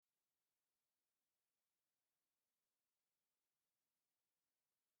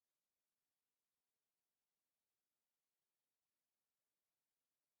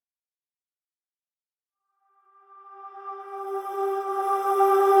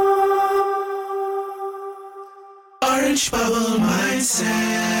Orange Bubble Mindset.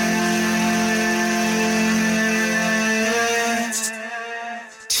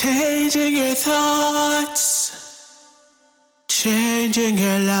 Changing your thoughts, changing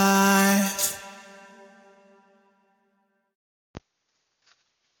your life.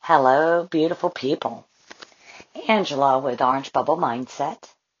 Hello, beautiful people. Angela with Orange Bubble Mindset.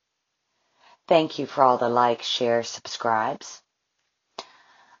 Thank you for all the likes, shares, subscribes.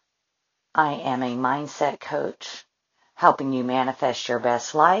 I am a mindset coach, helping you manifest your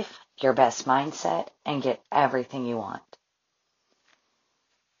best life, your best mindset, and get everything you want.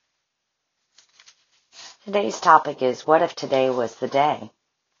 Today's topic is, what if today was the day?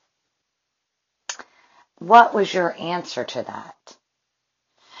 What was your answer to that?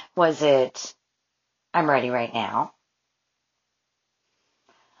 Was it, I'm ready right now?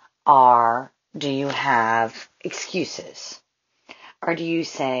 Or do you have excuses? Or do you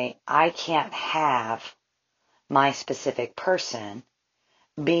say, I can't have my specific person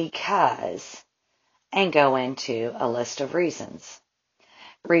because, and go into a list of reasons.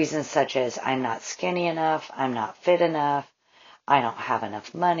 Reasons such as, I'm not skinny enough, I'm not fit enough, I don't have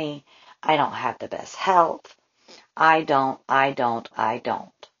enough money, I don't have the best health, I don't.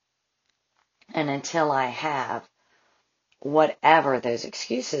 And until I have whatever those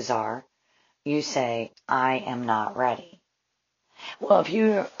excuses are, you say, I am not ready. Well, if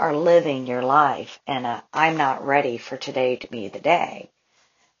you are living your life and I'm not ready for today to be the day,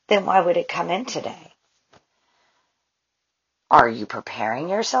 then why would it come in today? Are you preparing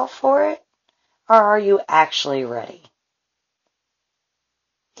yourself for it? Or are you actually ready?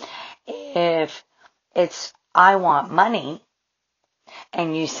 If it's, I want money,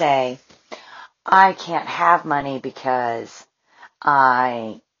 and you say, I can't have money because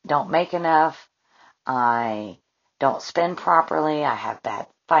I don't make enough, I don't spend properly, I have bad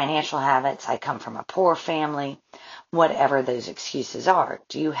financial habits, I come from a poor family, whatever those excuses are.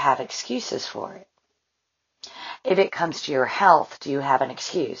 Do you have excuses for it? If it comes to your health, do you have an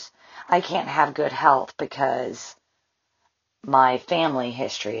excuse? I can't have good health because my family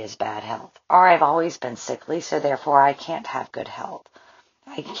history is bad health. Or I've always been sickly, so therefore I can't have good health.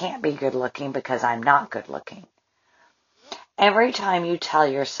 I can't be good looking because I'm not good looking. Every time you tell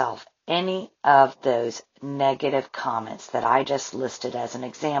yourself any of those negative comments that I just listed as an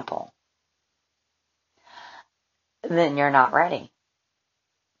example, then you're not ready.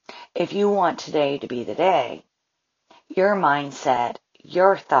 If you want today to be the day, your mindset,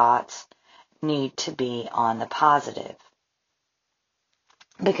 your thoughts need to be on the positive.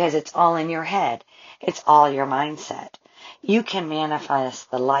 Because it's all in your head. It's all your mindset. You can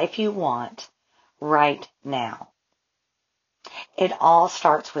manifest the life you want right now. It all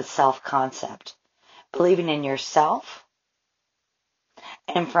starts with self-concept, believing in yourself,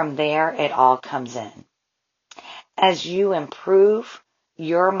 and from there it all comes in. As you improve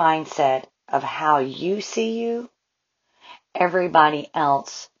your mindset of how you see you, everybody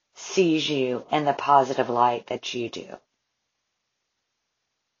else sees you in the positive light that you do.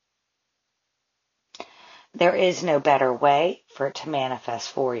 There is no better way for it to manifest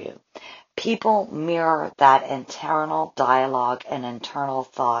for you. People mirror that internal dialogue and internal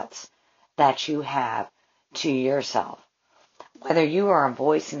thoughts that you have to yourself. Whether you are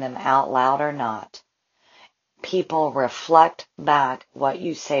voicing them out loud or not, people reflect back what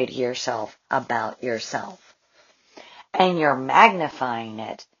you say to yourself about yourself. And you're magnifying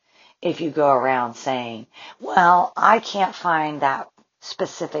it if you go around saying, well, I can't find that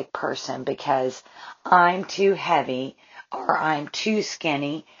specific person because I'm too heavy, or I'm too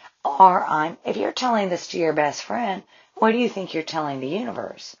skinny, or if you're telling this to your best friend, what do you think you're telling the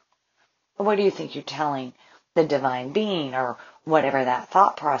universe? What do you think you're telling the divine being, or whatever that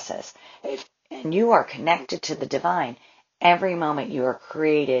thought process? And you are connected to the divine. Every moment you are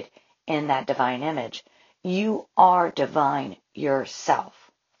created in that divine image. You are divine yourself.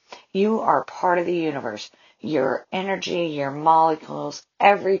 You are part of the universe. Your energy, your molecules,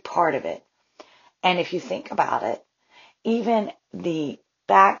 every part of it. And if you think about it, even the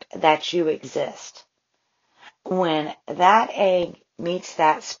fact that you exist, when that egg meets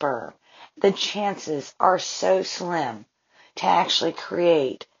that sperm, the chances are so slim to actually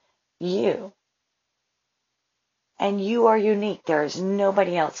create you. And you are unique. There is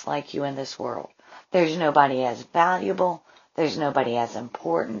nobody else like you in this world. There's nobody as valuable. There's nobody as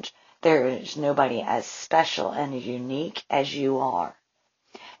important. There is nobody as special and unique as you are.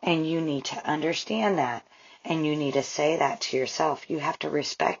 And you need to understand that. And you need to say that to yourself. You have to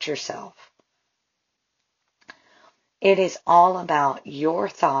respect yourself. It is all about your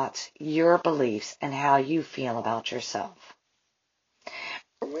thoughts, your beliefs, and how you feel about yourself.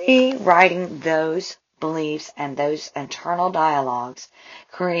 Rewriting those beliefs, and those internal dialogues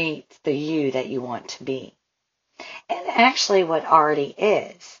create the you that you want to be. And actually what already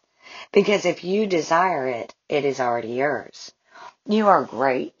is. Because if you desire it, it is already yours. You are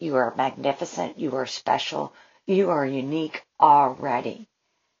great. You are magnificent. You are special. You are unique already.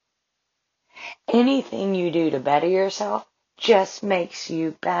 Anything you do to better yourself just makes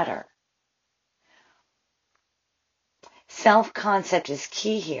you better. Self-concept is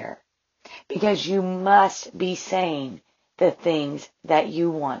key here because you must be saying the things that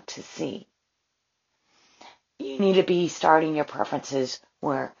you want to see. You need to be starting your preferences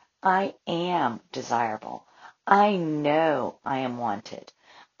where I am desirable. I know I am wanted.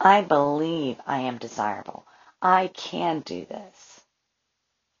 I believe I am desirable. I can do this.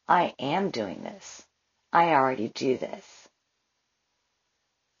 I am doing this. I already do this.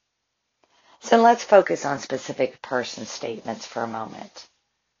 So let's focus on specific person statements for a moment.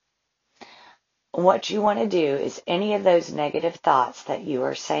 What you want to do is any of those negative thoughts that you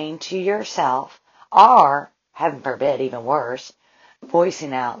are saying to yourself, or, heaven forbid, even worse,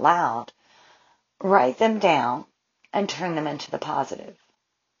 voicing out loud, write them down and turn them into the positive.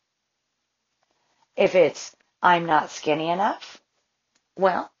 If it's, I'm not skinny enough,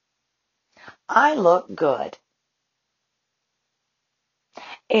 well, I look good.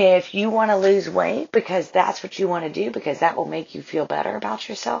 If you want to lose weight because that's what you want to do, because that will make you feel better about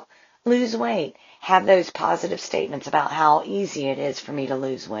yourself, lose weight. Have those positive statements about how easy it is for me to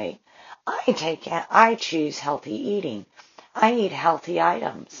lose weight. I choose healthy eating. I eat healthy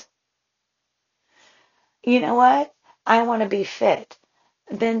items. You know what? I want to be fit.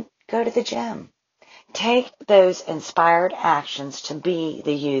 Then go to the gym. Take those inspired actions to be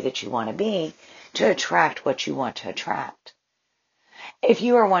the you that you want to be to attract what you want to attract. If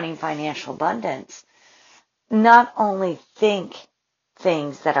you are wanting financial abundance, not only think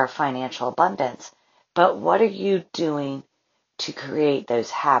things that are financial abundance, but what are you doing to create those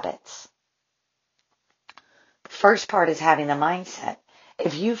habits? The first part is having the mindset.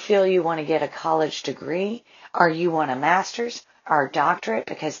 If you feel you want to get a college degree, or you want a master's or a doctorate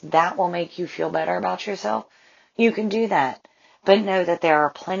because that will make you feel better about yourself, you can do that. But know that there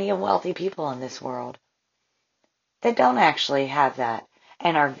are plenty of wealthy people in this world that don't actually have that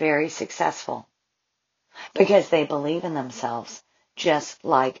and are very successful because they believe in themselves just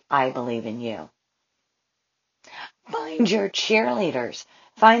like I believe in you. Find your cheerleaders.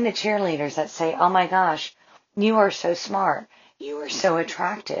 Find the cheerleaders that say, oh my gosh, you are so smart. You are so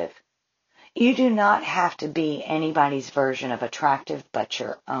attractive. You do not have to be anybody's version of attractive but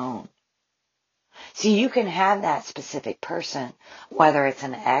your own. So you can have that specific person, whether it's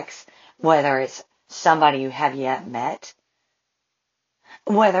an ex, whether it's somebody you have yet met,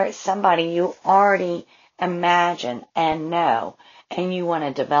 whether it's somebody you already imagine and know, and you want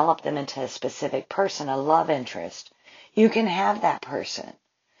to develop them into a specific person, a love interest, you can have that person.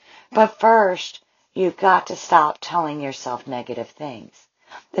 But first, you've got to stop telling yourself negative things.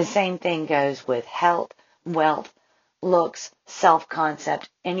 The same thing goes with health, wealth, looks, self-concept,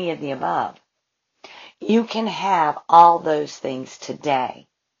 any of the above. You can have all those things today.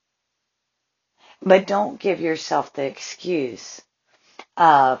 But don't give yourself the excuse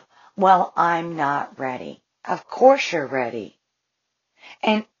of, well, I'm not ready. Of course you're ready.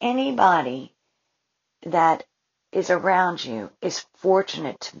 And anybody that is around you is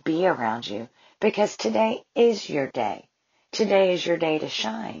fortunate to be around you because today is your day. Today is your day to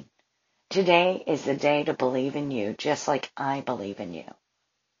shine. Today is the day to believe in you just like I believe in you.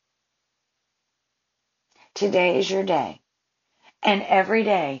 Today is your day. And every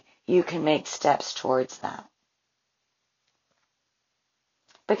day you can make steps towards that.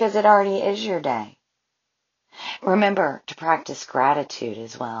 Because it already is your day. Remember to practice gratitude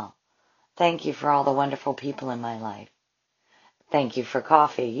as well. Thank you for all the wonderful people in my life. Thank you for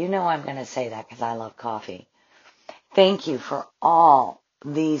coffee. You know I'm going to say that because I love coffee. Thank you for all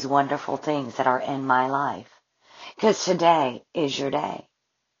these wonderful things that are in my life. Because today is your day.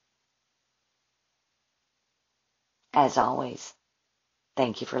 As always,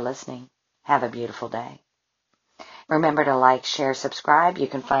 thank you for listening. Have a beautiful day. Remember to like, share, subscribe. You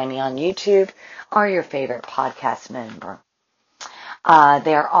can find me on YouTube or your favorite podcast member.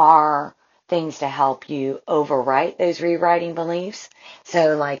 There are things to help you overwrite those rewriting beliefs.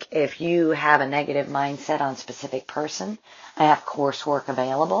 So like if you have a negative mindset on a specific person, I have coursework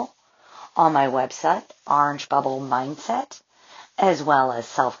available on my website, Orange Bubble Mindset, as well as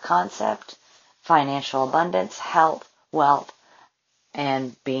self-concept, financial abundance, health, wealth,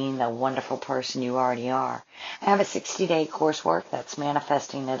 and being the wonderful person you already are. I have a 60-day coursework that's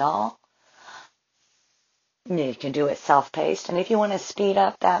manifesting it all. You can do it self-paced. And if you want to speed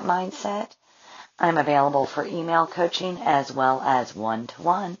up that mindset, I'm available for email coaching as well as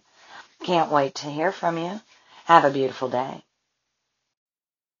one-to-one. Can't wait to hear from you. Have a beautiful day.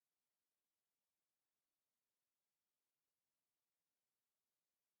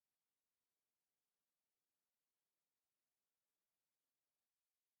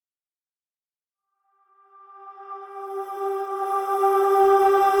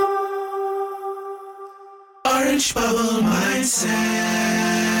 Orange bubble mindset.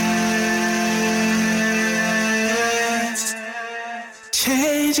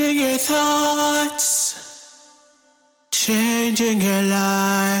 Changing your thoughts, changing your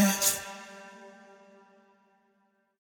life.